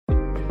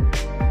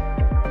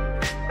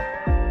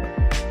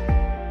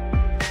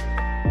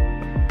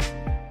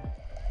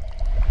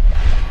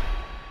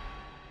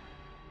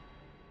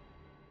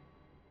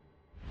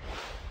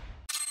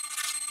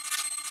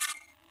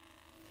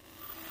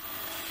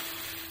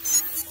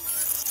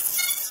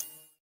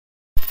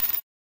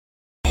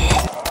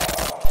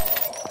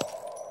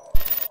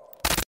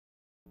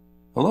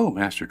Hello,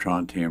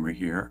 Mastertron Tamer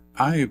here.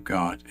 I have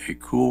got a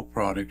cool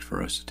product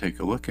for us to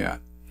take a look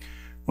at.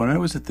 When I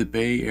was at the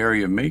Bay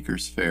Area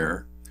Makers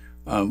Fair,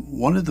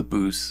 one of the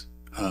booths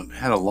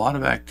had a lot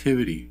of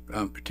activity,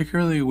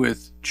 particularly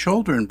with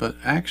children, but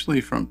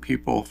actually from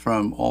people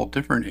from all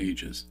different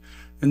ages.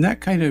 And that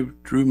kind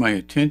of drew my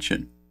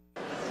attention.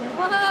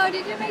 Whoa,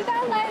 did you make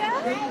that light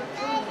up?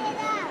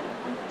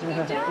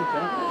 Good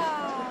job.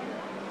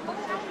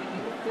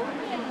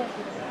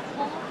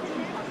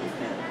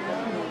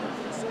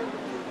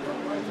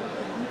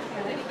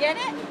 Did he get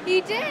it?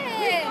 He did.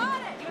 We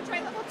got it. You want to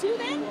try level 2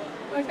 then? You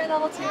want to try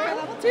level 2? Try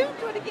level 2?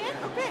 Do it again?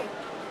 Okay.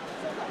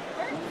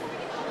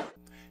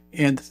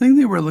 And the thing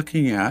they were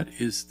looking at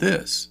is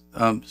this,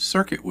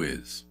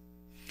 CircuitWhiz.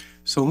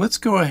 So let's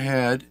go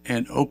ahead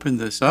and open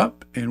this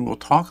up and we'll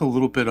talk a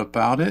little bit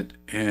about it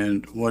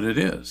and what it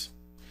is.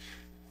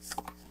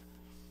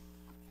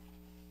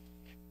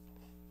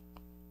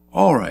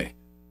 All right,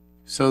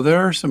 so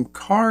there are some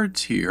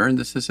cards here and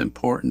this is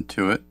important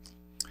to it.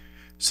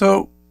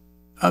 So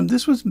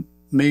this was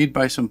made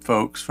by some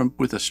folks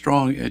with a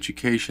strong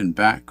education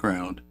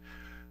background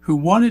who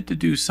wanted to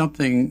do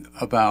something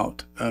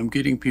about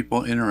getting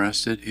people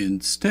interested in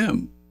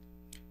STEM.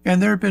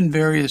 And there have been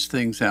various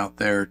things out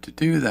there to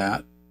do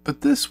that,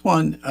 but this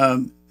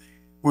one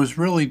was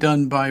really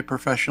done by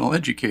professional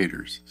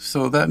educators,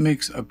 so that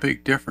makes a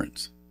big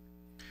difference.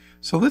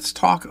 So let's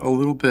talk a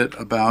little bit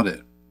about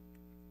it.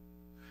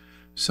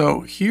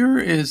 So here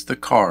is the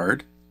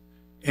card,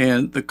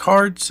 and the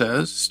card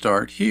says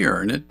start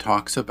here, and it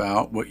talks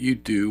about what you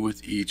do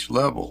with each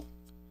level.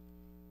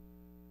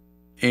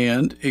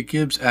 And it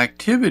gives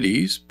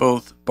activities,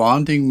 both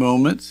bonding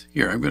moments.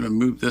 Here, I'm going to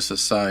move this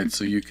aside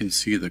so you can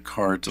see the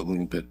cards a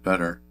little bit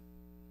better.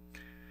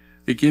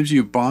 It gives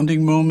you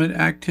bonding moment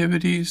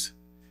activities,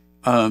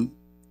 and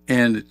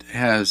it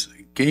has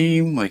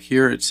game, like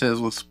here it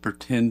says, let's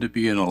pretend to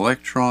be an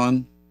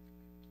electron.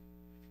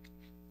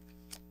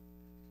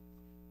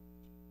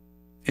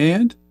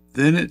 And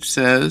then it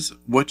says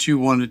what you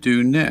want to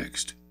do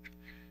next,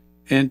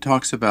 and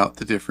talks about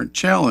the different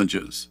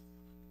challenges.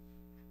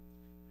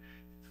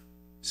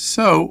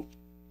 So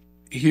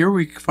here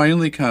we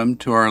finally come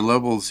to our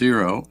level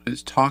 0.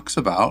 It talks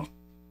about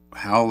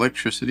how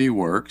electricity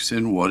works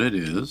and what it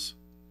is,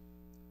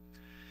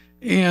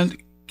 and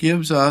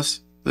gives us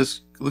this,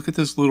 look at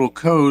this little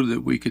code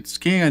that we could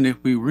scan if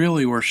we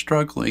really were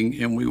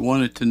struggling and we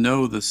wanted to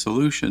know the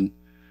solution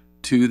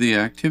to the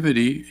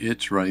activity.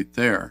 It's right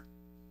there.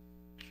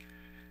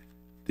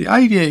 The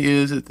idea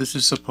is that this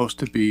is supposed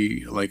to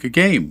be like a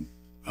game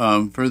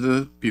for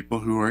the people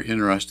who are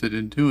interested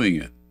in doing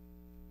it.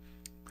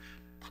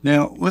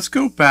 Now, let's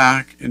go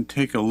back and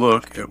take a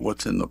look at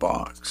what's in the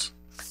box.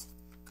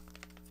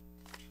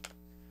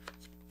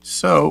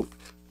 So,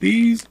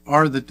 these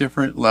are the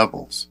different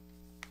levels.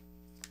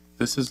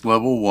 This is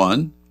level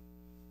 1,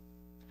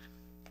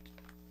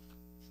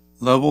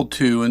 level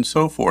 2, and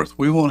so forth.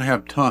 We won't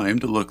have time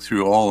to look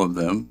through all of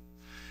them,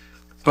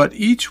 but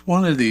each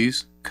one of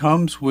these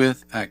comes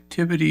with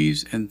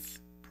activities and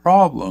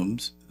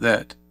problems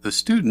that the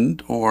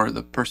student or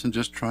the person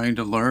just trying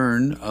to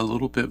learn a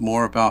little bit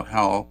more about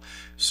how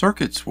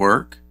circuits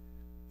work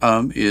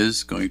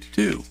is going to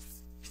do.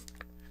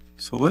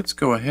 So let's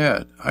go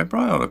ahead. I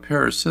brought out a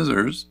pair of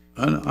scissors,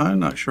 and I'm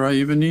not sure I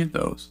even need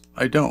those.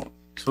 I don't.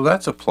 So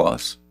that's a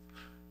plus.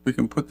 We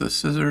can put the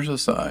scissors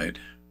aside.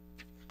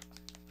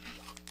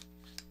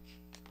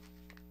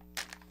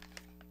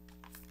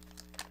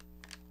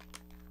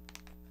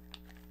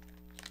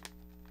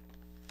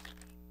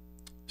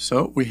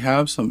 So we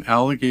have some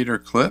alligator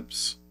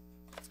clips.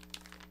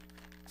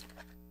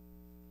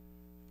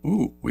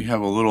 Ooh, we have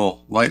a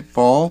little light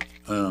bulb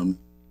in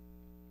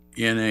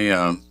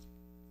a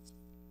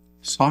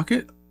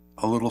socket,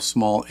 a little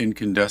small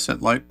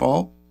incandescent light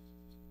bulb.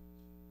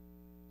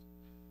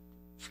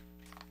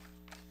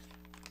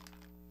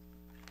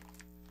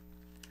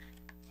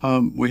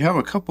 We have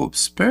a couple of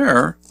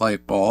spare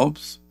light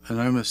bulbs, and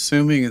I'm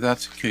assuming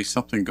that's in case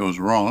something goes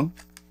wrong.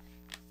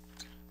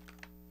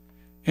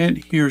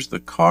 And here's the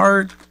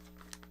card,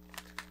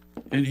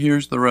 and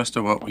here's the rest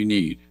of what we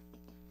need.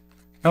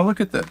 Now look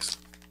at this.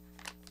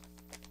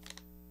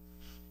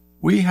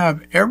 We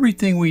have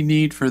everything we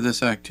need for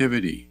this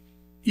activity,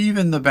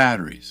 even the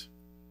batteries,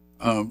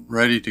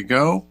 ready to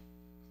go.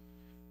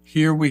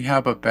 Here we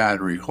have a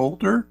battery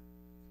holder,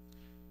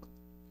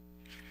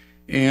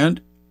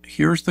 and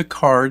here's the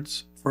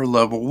cards for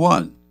level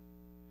 1.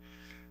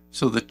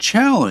 So the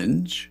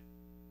challenge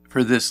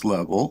for this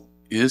level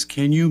is,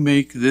 can you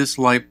make this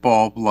light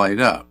bulb light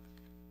up?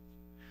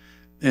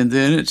 And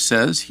then it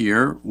says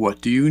here,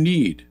 what do you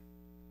need?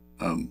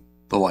 The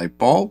light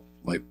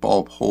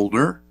bulb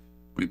holder,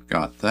 we've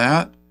got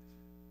that.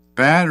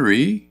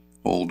 Battery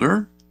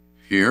holder,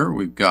 here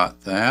we've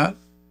got that.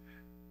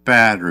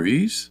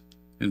 Batteries,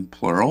 in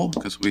plural,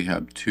 because we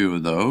have 2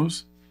 of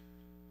those.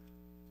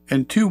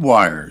 And 2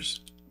 wires,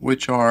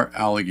 which are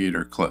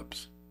alligator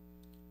clips.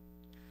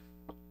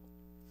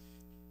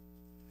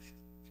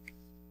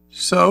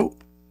 So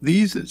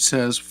these, it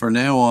says, for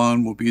now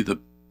on will be the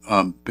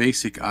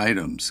basic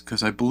items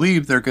because I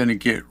believe they're going to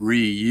get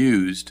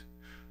reused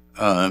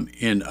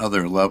in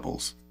other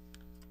levels.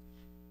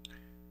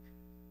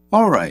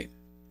 All right,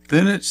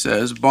 then it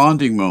says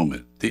bonding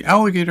moment. The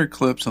alligator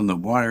clips on the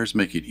wires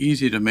make it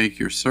easy to make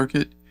your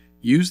circuit.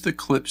 Use the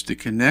clips to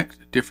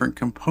connect different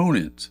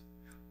components.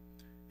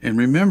 And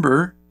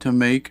remember to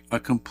make a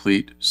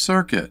complete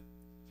circuit.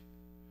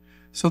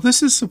 So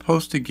this is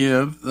supposed to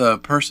give the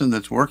person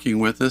that's working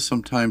with this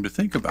some time to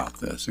think about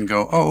this and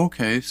go, oh,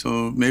 okay,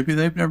 so maybe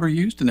they've never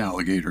used an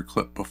alligator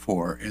clip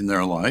before in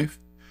their life.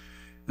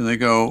 And they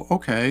go,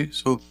 okay,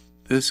 so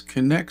this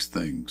connects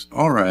things.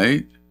 All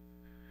right.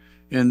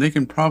 And they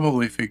can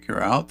probably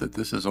figure out that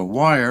this is a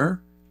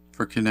wire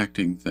for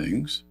connecting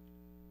things.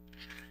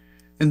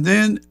 And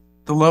then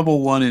the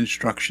level 1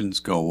 instructions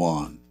go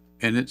on.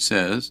 And it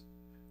says,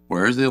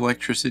 where is the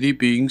electricity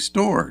being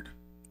stored?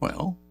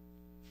 Well,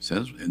 it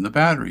says in the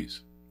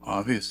batteries,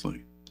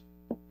 obviously.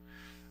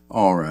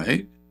 All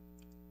right.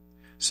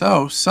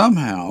 So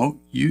somehow,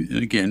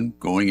 and again,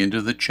 going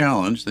into the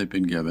challenge they've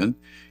been given,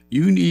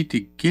 you need to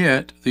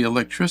get the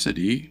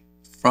electricity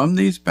from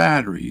these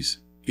batteries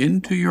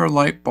into your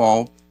light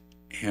bulb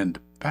and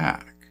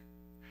back.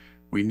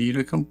 We need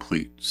a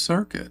complete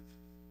circuit.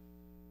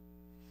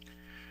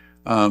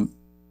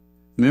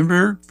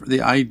 Remember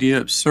the idea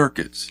of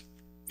circuits,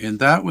 and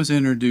that was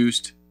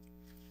introduced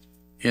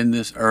in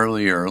this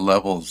earlier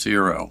level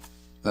 0.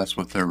 That's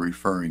what they're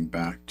referring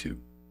back to.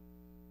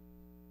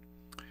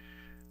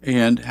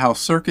 And how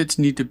circuits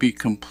need to be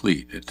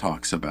complete, it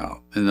talks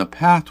about, and the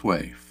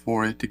pathway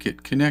for it to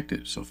get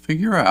connected. So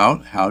figure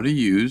out how to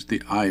use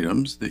the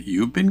items that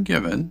you've been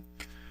given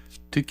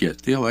to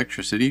get the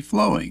electricity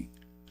flowing.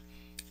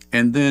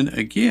 And then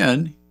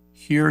again,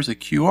 here's a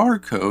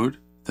QR code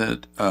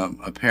that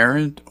a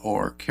parent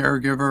or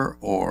caregiver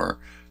or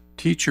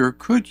teacher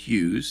could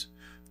use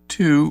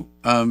to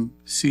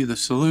see the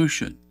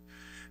solution.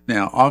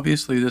 Now,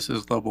 obviously this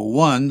is level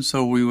 1,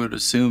 so we would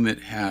assume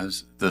it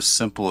has the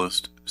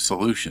simplest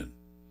solution.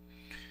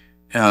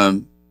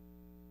 And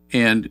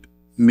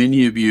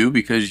many of you,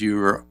 because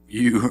you're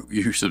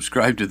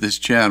subscribed to this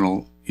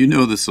channel, you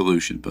know the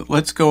solution, but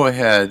let's go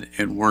ahead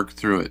and work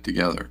through it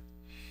together.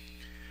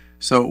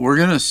 So we're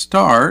going to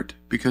start,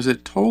 because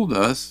it told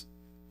us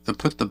to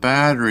put the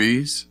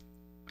batteries,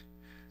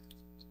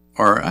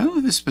 or I don't know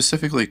if it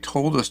specifically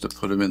told us to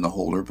put them in the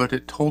holder, but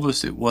it told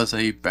us it was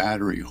a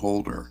battery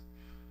holder.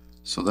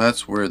 So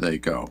that's where they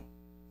go.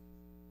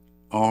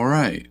 All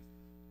right.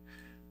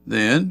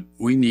 Then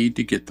we need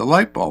to get the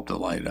light bulb to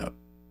light up.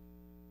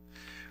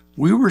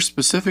 We were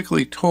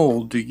specifically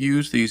told to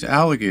use these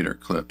alligator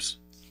clips.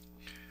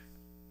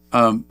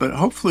 But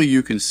hopefully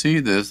you can see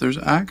this. There's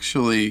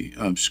actually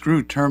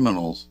screw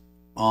terminals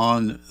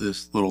on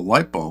this little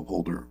light bulb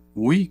holder.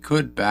 We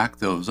could back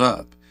those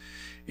up.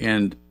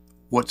 And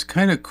what's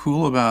kind of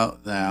cool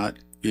about that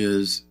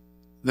is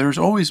there's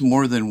always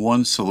more than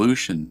one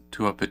solution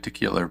to a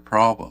particular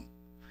problem.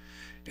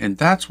 And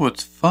that's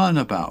what's fun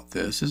about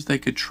this, is they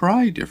could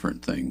try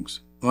different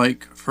things.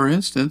 Like, for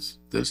instance,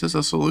 this is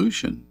a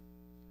solution.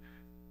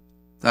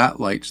 That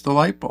lights the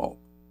light bulb.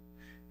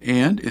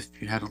 And if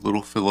you had a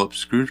little Phillips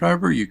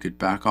screwdriver, you could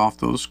back off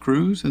those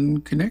screws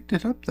and connect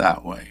it up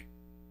that way.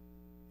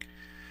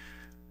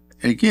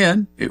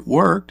 Again, it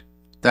worked.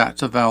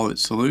 That's a valid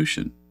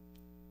solution.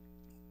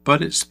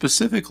 But it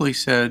specifically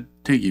said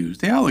to use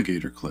the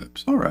alligator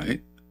clips. All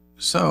right.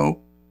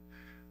 So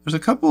there's a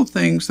couple of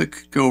things that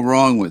could go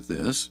wrong with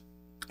this.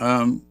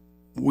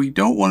 We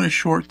don't want to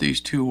short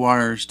these two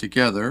wires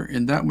together,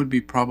 and that would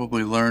be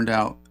probably learned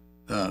out.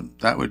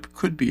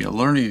 Could be a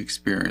learning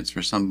experience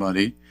for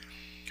somebody.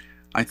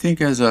 I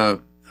think as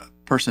a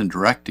person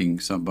directing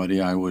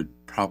somebody, I would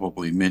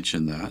probably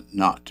mention that,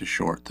 not to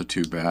short the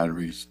two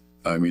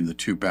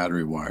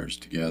battery wires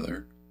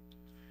together.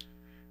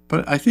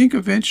 But I think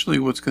eventually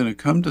what's going to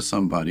come to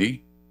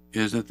somebody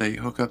is that they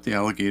hook up the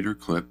alligator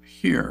clip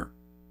here.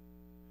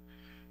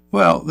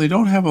 Well, they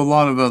don't have a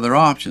lot of other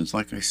options.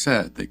 Like I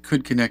said, they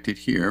could connect it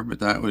here, but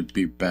that would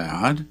be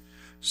bad.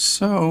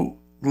 So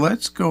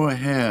let's go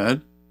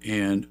ahead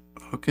and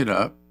hook it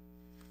up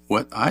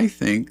what I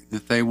think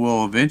that they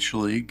will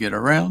eventually get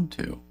around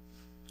to.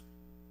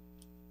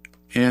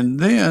 And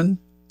then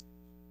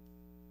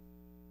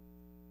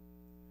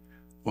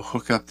we'll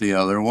hook up the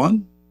other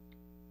one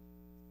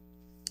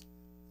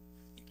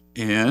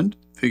and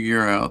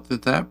figure out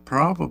that that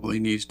probably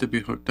needs to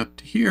be hooked up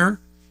to here,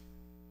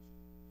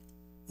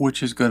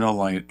 which is going to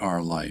light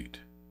our light.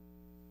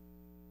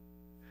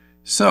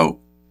 So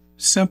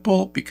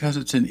simple, because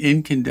it's an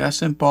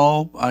incandescent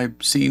bulb. I've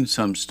seen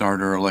some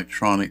starter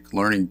electronic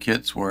learning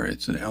kits where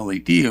it's an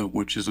LED,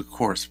 which is of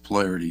course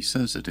polarity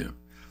sensitive.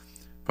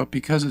 But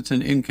because it's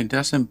an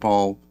incandescent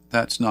bulb,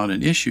 that's not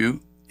an issue,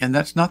 and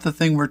that's not the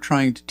thing we're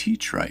trying to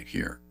teach right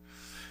here.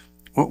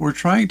 What we're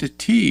trying to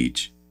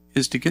teach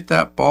is to get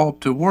that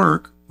bulb to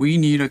work, we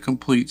need a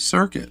complete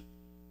circuit.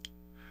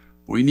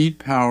 We need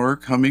power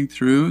coming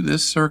through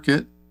this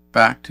circuit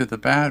back to the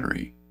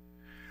battery.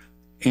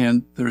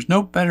 And there's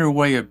no better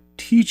way of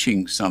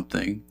teaching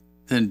something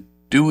than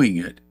doing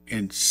it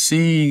and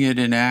seeing it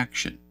in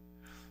action,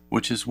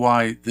 which is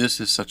why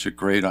this is such a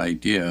great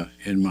idea,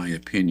 in my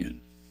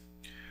opinion.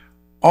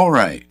 All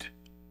right.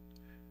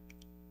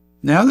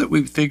 Now that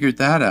we've figured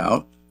that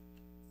out,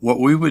 what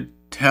we would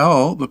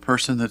tell the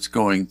person that's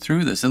going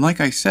through this, and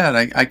like I said,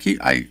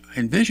 I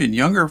envision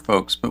younger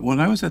folks, but when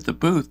I was at the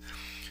booth,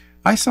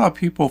 I saw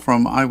people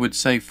from, I would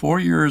say, 4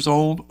 years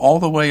old all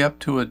the way up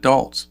to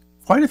adults.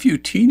 Quite a few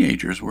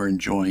teenagers were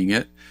enjoying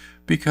it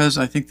because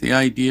I think the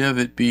idea of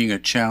it being a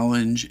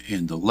challenge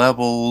in the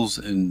levels,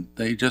 and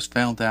they just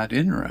found that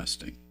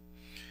interesting.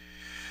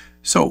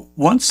 So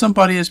once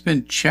somebody has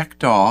been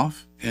checked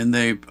off and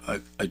they've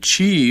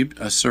achieved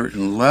a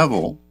certain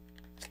level,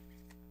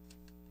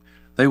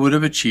 they would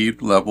have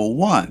achieved level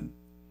 1.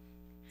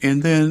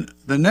 And then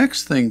the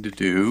next thing to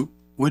do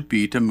would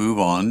be to move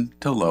on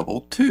to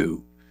level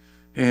 2.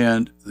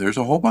 And there's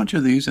a whole bunch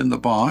of these in the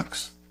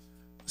box.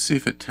 Let's see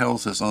if it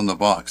tells us on the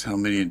box how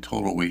many in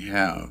total we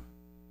have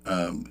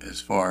as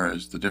far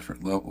as the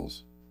different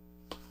levels.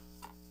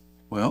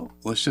 Well,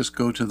 let's just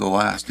go to the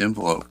last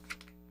envelope.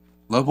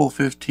 Level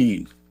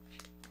 15.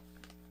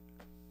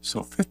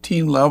 So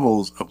 15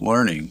 levels of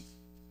learning.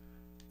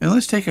 And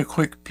let's take a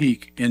quick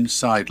peek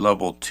inside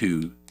level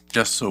 2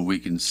 just so we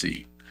can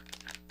see.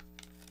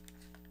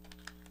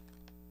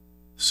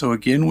 So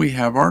again, we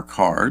have our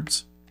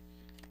cards.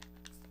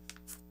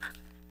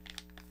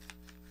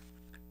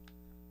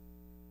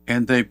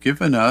 And they've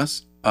given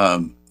us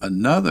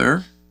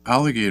another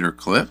alligator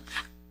clip.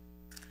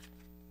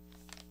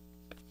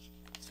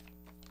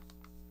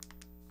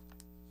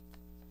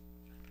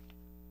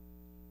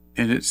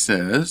 And it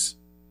says,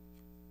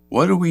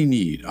 what do we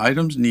need?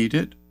 Items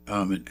needed,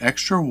 an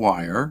extra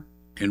wire,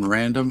 and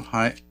random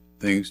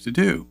things to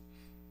do.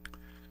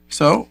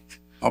 So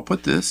I'll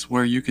put this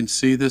where you can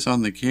see this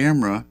on the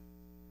camera.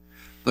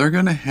 They're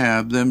going to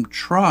have them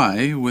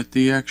try with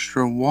the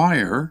extra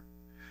wire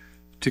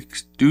to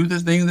do the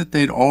thing that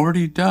they'd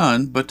already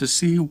done, but to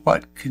see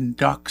what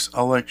conducts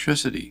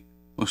electricity.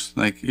 Looks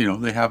like, you know,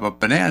 they have a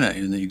banana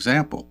in the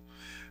example.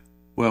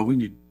 Well,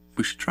 we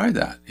should try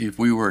that. If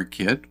we were a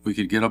kid, we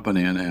could get a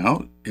banana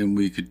out and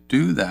we could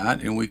do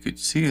that, and we could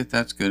see if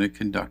that's going to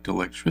conduct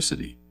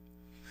electricity.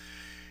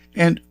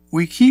 And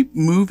we keep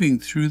moving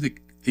through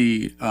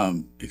the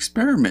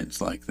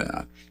experiments like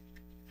that.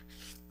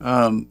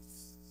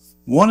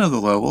 One of the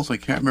levels, I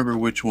can't remember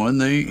which one,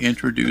 they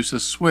introduce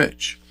a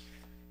switch.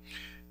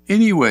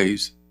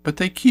 Anyways, but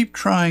they keep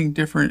trying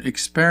different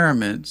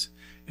experiments,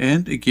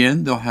 and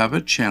again, they'll have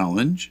a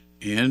challenge,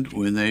 and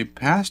when they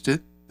passed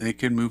it, they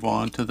can move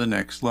on to the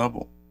next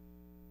level.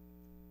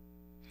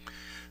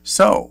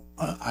 So,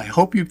 I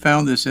hope you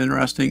found this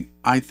interesting.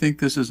 I think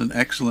this is an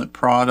excellent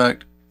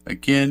product.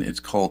 Again, it's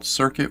called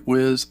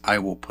CircuitWhiz. I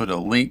will put a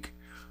link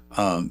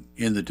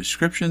in the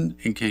description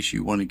in case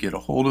you want to get a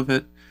hold of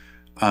it.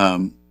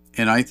 And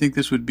I think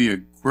this would be a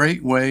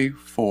great way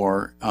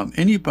for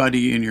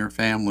anybody in your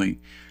family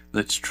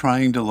that's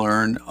trying to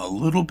learn a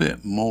little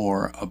bit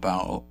more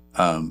about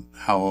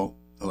how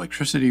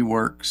electricity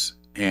works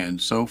and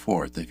so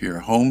forth. If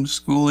you're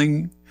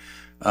homeschooling,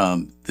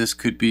 this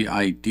could be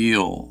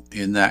ideal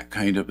in that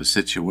kind of a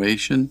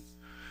situation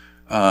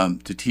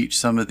to teach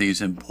some of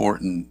these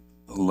important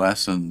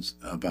lessons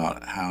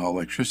about how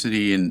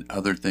electricity and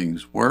other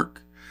things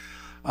work.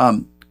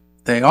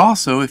 They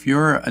also, if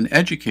you're an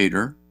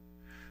educator,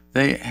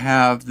 they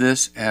have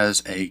this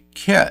as a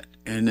kit.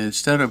 And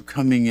instead of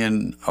coming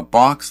in a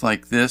box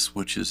like this,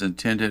 which is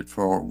intended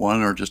for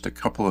one or just a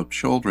couple of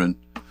children,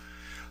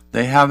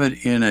 they have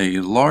it in a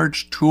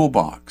large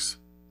toolbox.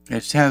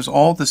 It has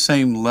all the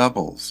same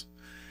levels,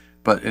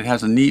 but it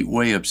has a neat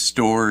way of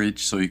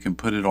storage so you can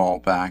put it all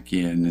back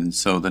in, and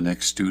so the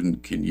next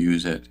student can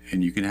use it.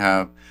 And you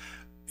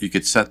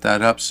could set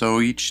that up so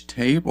each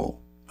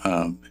table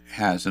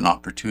has an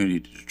opportunity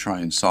to try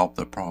and solve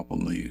the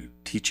problem,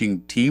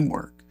 teaching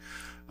teamwork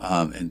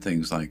and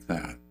things like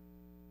that.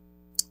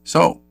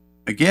 So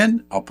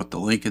again, I'll put the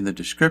link in the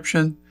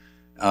description.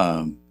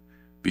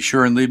 Be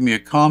sure and leave me a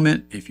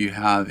comment if you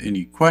have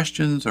any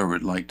questions or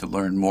would like to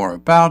learn more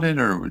about it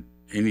or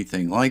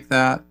anything like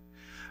that.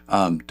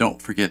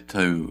 Don't forget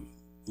to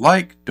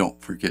like, don't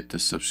forget to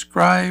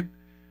subscribe,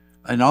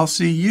 and I'll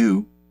see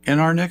you in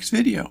our next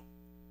video.